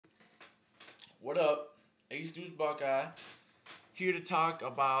What up? Ace Deuce Buckeye here to talk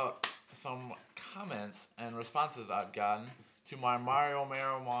about some comments and responses I've gotten to my Mario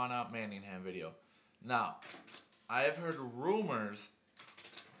Marijuana Manningham video. Now, I have heard rumors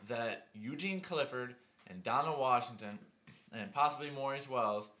that Eugene Clifford and Donald Washington and possibly Maurice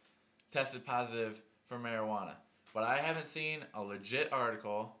Wells tested positive for marijuana. But I haven't seen a legit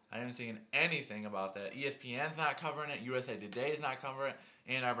article. I haven't seen anything about that. ESPN's not covering it. USA Today is not covering it.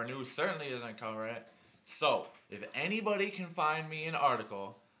 Ann Arbor News certainly isn't covering it. So, if anybody can find me an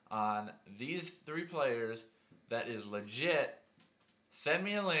article on these three players that is legit, send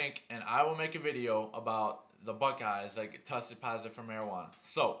me a link and I will make a video about the Buckeyes that tested positive for marijuana.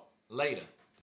 So, later.